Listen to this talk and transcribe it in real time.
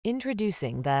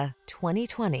Introducing the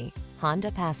 2020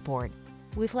 Honda Passport.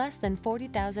 With less than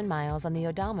 40,000 miles on the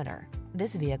odometer,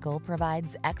 this vehicle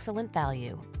provides excellent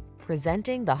value.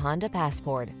 Presenting the Honda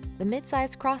Passport, the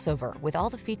midsize crossover with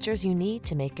all the features you need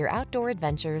to make your outdoor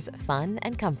adventures fun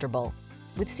and comfortable.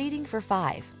 With seating for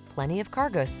 5, plenty of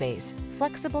cargo space,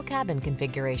 flexible cabin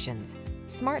configurations,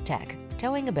 smart tech,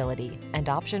 towing ability, and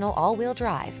optional all-wheel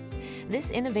drive, this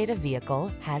innovative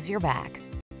vehicle has your back.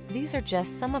 These are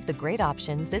just some of the great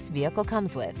options this vehicle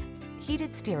comes with: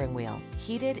 heated steering wheel,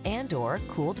 heated and/or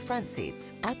cooled front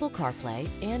seats, Apple CarPlay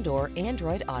and/or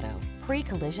Android Auto,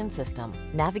 pre-collision system,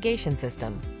 navigation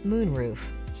system, moonroof,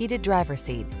 heated driver's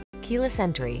seat, keyless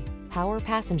entry, power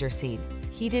passenger seat,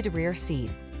 heated rear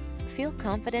seat. Feel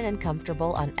confident and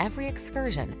comfortable on every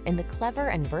excursion in the clever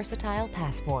and versatile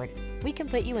Passport. We can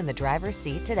put you in the driver's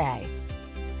seat today.